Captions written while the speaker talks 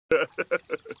Hi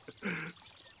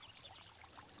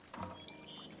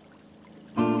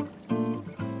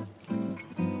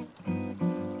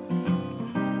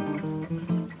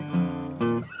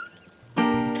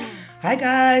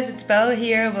guys, it's Belle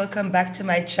here. Welcome back to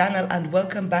my channel and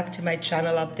welcome back to my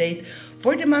channel update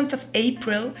for the month of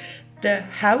April. The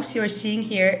house you're seeing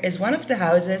here is one of the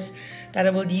houses that I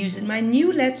will use in my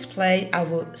new Let's Play. I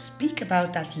will speak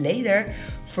about that later.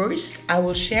 First, I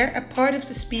will share a part of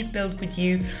the speed build with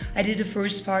you. I did the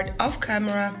first part off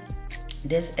camera.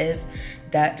 This is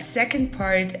the second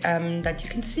part that you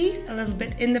can see a little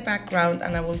bit in the background,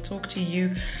 and I will talk to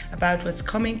you about what's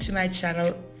coming to my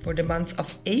channel for the month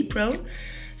of April.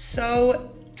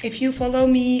 So if you follow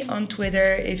me on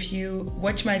Twitter, if you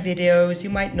watch my videos, you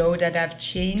might know that I've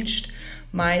changed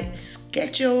my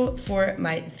schedule for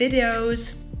my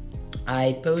videos.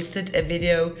 I posted a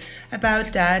video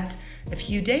about that a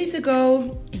few days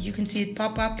ago. You can see it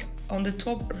pop up on the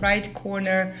top right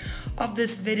corner of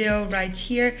this video right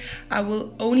here. I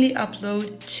will only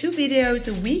upload 2 videos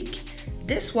a week.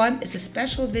 This one is a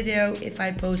special video if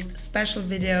I post special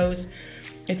videos,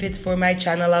 if it's for my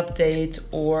channel update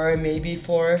or maybe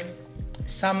for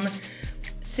some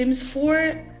Sims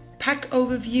 4 pack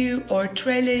overview or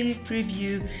trailer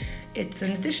review. It's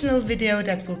an additional video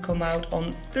that will come out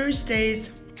on Thursdays,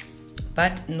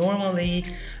 but normally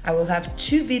I will have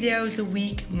 2 videos a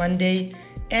week, Monday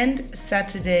and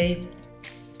Saturday.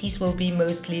 These will be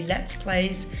mostly Let's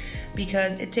Plays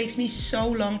because it takes me so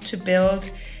long to build.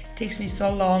 It takes me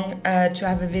so long to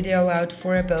have a video out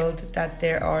for a build that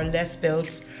there are less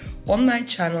builds on my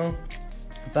channel.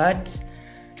 But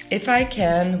if I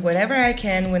can, whenever I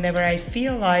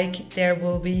feel like, there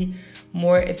will be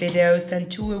more videos than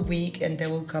 2 a week, and they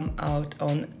will come out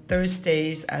on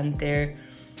Thursdays, and they're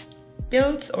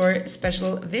builds or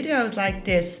special videos like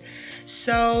this.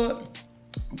 So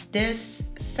this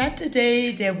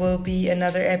Saturday there will be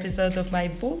another episode of my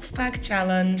Wolfpack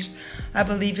challenge. I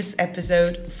believe it's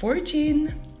episode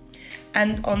 14.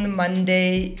 And on the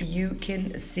Monday you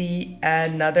can see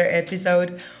another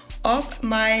episode of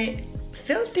my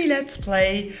filthy Let's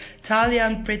Play. Talia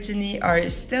and Brittany are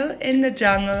still in the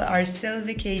jungle, are still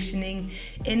vacationing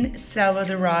in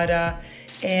Salvadorada.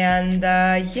 And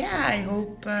yeah, I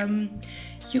hope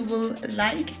you will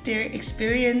like their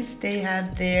experience they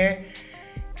have there.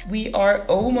 We are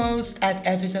almost at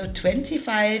episode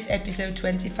 25. Episode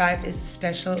 25 is a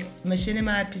special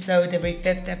Machinima episode. Every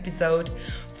 5th episode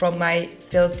from my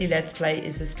filthy Let's Play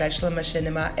is a special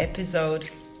Machinima episode.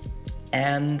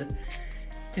 And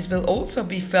this will also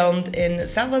be filmed in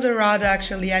Salvadorada.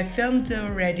 Actually, I filmed it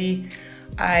already.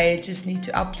 I just need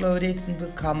to upload it and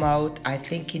will come out, I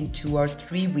think, in 2 or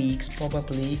 3 weeks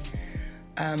probably.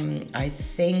 I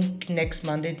think next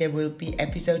Monday there will be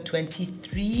episode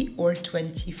 23 or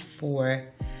 24.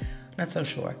 Not so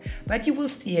sure, but you will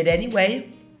see it anyway.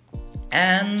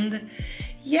 And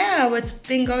yeah, what's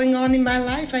been going on in my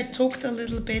life, I talked a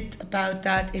little bit about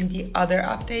that in the other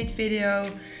update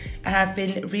video. I have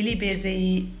been really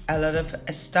busy. A lot of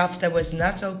stuff that was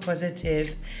not so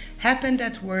positive happened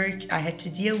at work. I had to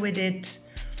deal with it.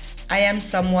 I am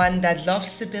someone that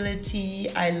loves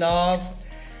stability. I love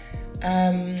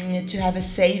to have a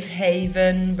safe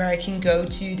haven where I can go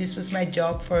to. This was my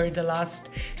job for the last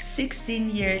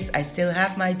 16 years. I still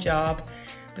have my job,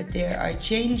 but there are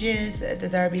changes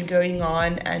that are been going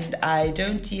on, and I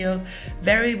don't deal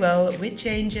very well with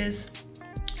changes.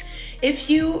 If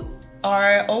you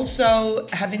are also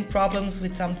having problems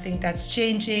with something that's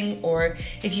changing, or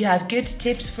if you have good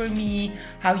tips for me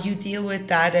how you deal with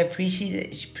that, I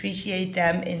appreciate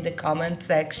them in the comment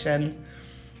section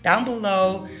down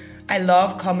below. I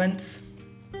love comments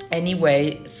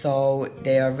anyway, so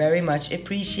they are very much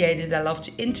appreciated. I love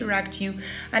to interact you,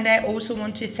 and I also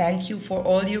want to thank you for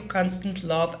all your constant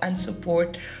love and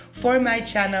support for my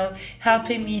channel,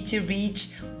 helping me to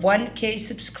reach 1K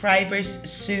subscribers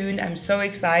soon. I'm so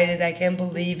excited, I can't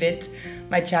believe it.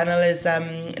 My channel is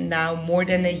now more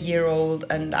than a year old,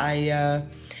 and I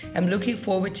am looking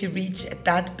forward to reach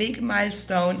that big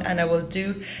milestone, and I will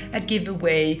do a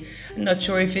giveaway. I'm not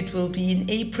sure if it will be in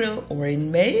April or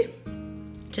in May.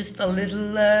 Just a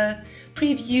little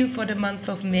preview for the month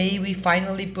of May. We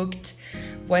finally booked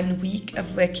 1 week of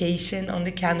vacation on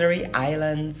the Canary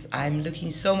Islands. I'm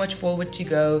looking so much forward to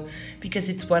go because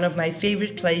it's one of my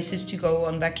favorite places to go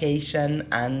on vacation.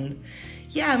 And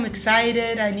yeah, I'm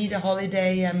excited. I need a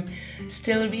holiday. I'm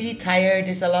still really tired.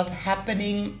 There's a lot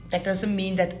happening. That doesn't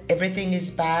mean that everything is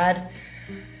bad.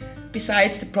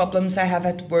 Besides the problems I have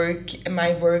at work,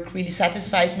 my work really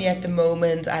satisfies me at the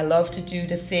moment. I love to do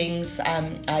the things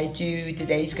I do. The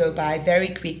days go by very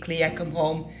quickly. I come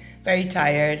home very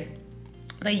tired.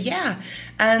 But yeah,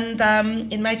 and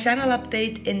in my channel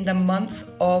update in the month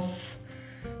of,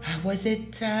 was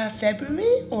it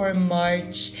February or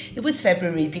March? It was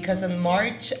February, because in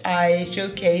March I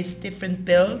showcased different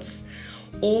builds.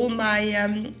 All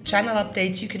my channel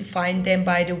updates, you can find them,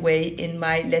 by the way, in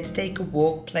my Let's Take a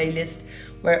Walk playlist,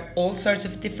 where all sorts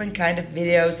of different kind of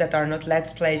videos that are not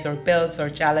Let's Plays or builds or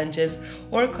challenges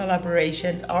or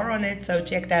collaborations are on it, so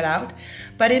check that out.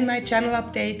 But in my channel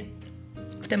update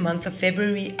the month of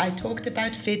February, I talked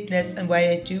about fitness and what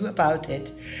I do about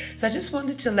it. So I just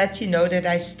wanted to let you know that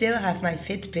I still have my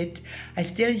Fitbit. I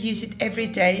still use it every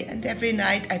day, and every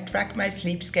night I track my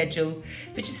sleep schedule,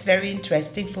 which is very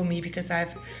interesting for me because I'm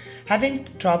having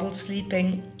trouble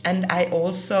sleeping. And I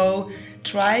also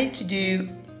try to do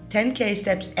 10K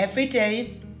steps every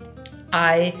day.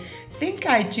 I think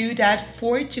I do that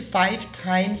 4 to 5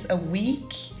 times a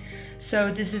week.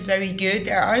 So this is very good.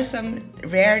 There are some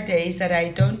rare days that I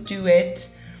don't do it.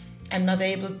 I'm not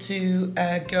able to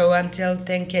go until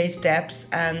 10K steps,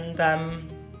 and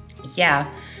yeah,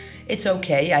 it's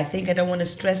okay. I think I don't want to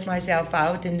stress myself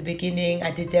out in the beginning.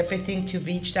 I did everything to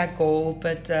reach that goal,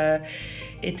 but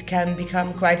it can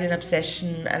become quite an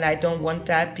obsession, and I don't want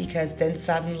that, because then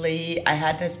suddenly I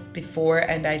had this before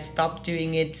and I stopped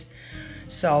doing it.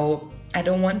 So I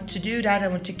don't want to do that. I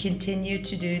want to continue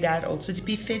to do that, also to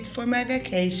be fit for my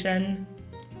vacation.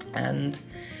 And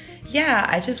yeah,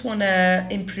 I just want to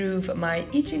improve my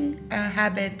eating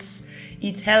habits,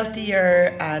 eat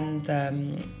healthier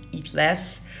and eat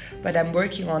less, but I'm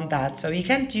working on that. So you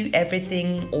can't do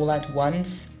everything all at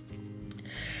once.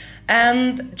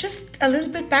 And just a little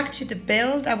bit back to the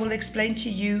build, I will explain to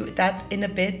you that in a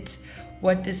bit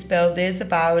what this build is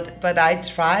about, but I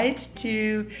tried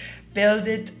to build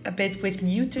it a bit with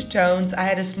muted tones. I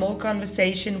had a small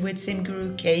conversation with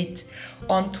Simguru Kate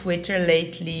on Twitter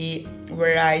lately,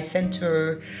 where I sent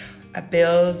her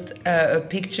a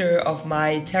picture of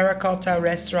my terracotta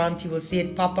restaurant. You will see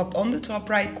it pop up on the top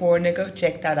right corner. Go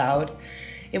check that out.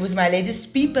 It was my latest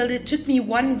speed build. It took me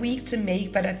 1 week to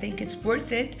make, but I think it's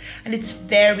worth it, and it's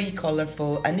very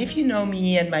colorful. And if you know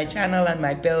me and my channel and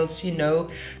my builds, you know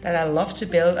that I love to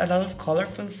build a lot of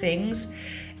colorful things.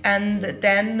 And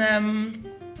then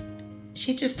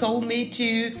she just told me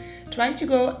to try to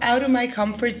go out of my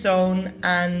comfort zone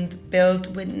and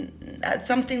build with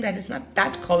something that is not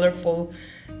that colorful.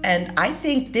 And I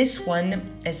think this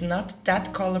one is not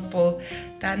that colorful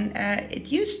than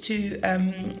it used to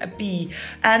be.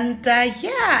 And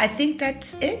yeah, I think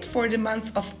that's it for the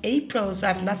month of April. So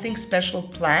I have nothing special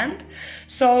planned.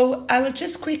 So I will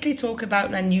just quickly talk about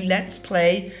my new Let's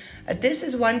Play. This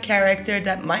is one character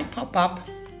that might pop up.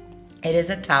 It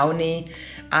is a townie.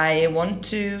 I want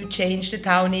to change the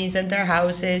townies and their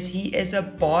houses. He is a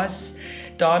boss,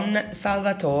 Don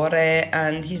Salvatore,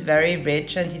 and he's very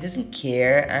rich and he doesn't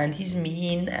care and he's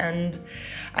mean, and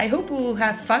I hope we will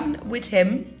have fun with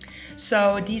him.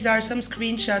 So these are some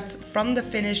screenshots from the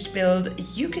finished build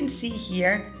you can see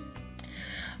here.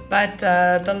 But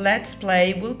the Let's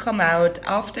Play will come out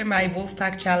after my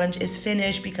Wolfpack challenge is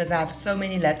finished, because I have so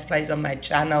many Let's Plays on my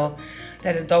channel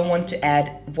that I don't want to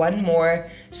add one more.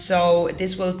 So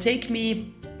this will take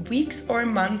me weeks or a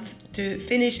month to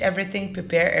finish everything,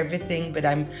 prepare everything, but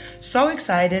I'm so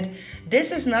excited.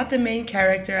 This is not the main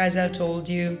character, as I told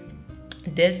you.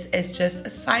 This is just a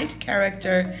side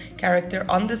character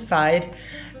on the side.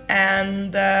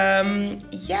 And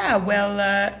yeah,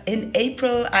 well, in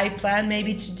April I plan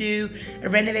maybe to do a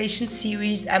renovation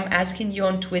series. I'm asking you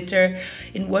on Twitter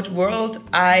in what world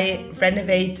I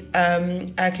renovate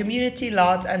a community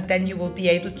lot, and then you will be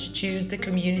able to choose the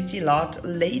community lot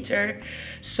later.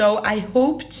 So I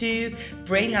hope to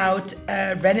bring out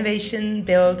a renovation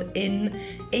build in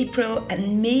April,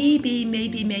 and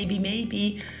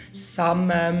maybe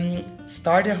some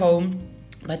starter home.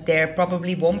 But there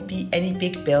probably won't be any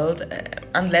big build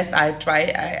unless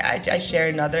I share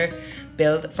another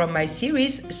build from my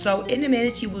series. So in a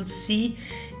minute you will see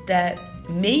the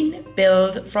main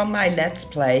build from my Let's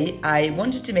Play. I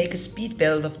wanted to make a speed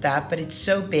build of that, but it's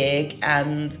so big,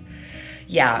 and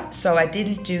yeah, so I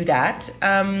didn't do that.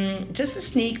 Just a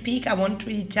sneak peek. I won't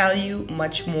really tell you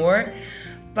much more.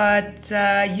 But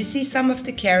you see some of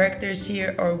the characters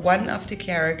here, or one of the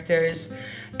characters,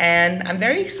 and I'm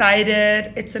very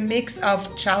excited. It's a mix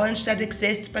of challenge that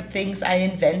exists, but things I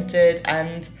invented,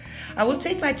 and I will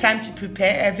take my time to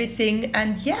prepare everything.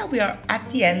 And yeah, we are at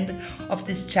the end of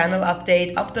this channel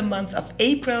update of the month of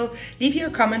April. Leave your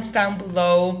comments down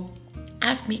below.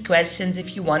 Ask me questions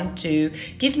if you want to.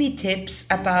 Give me tips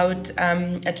about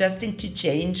adjusting to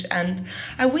change. And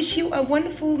I wish you a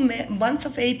wonderful month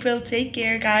of April. Take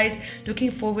care, guys.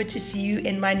 Looking forward to see you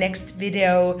in my next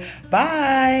video.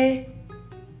 Bye.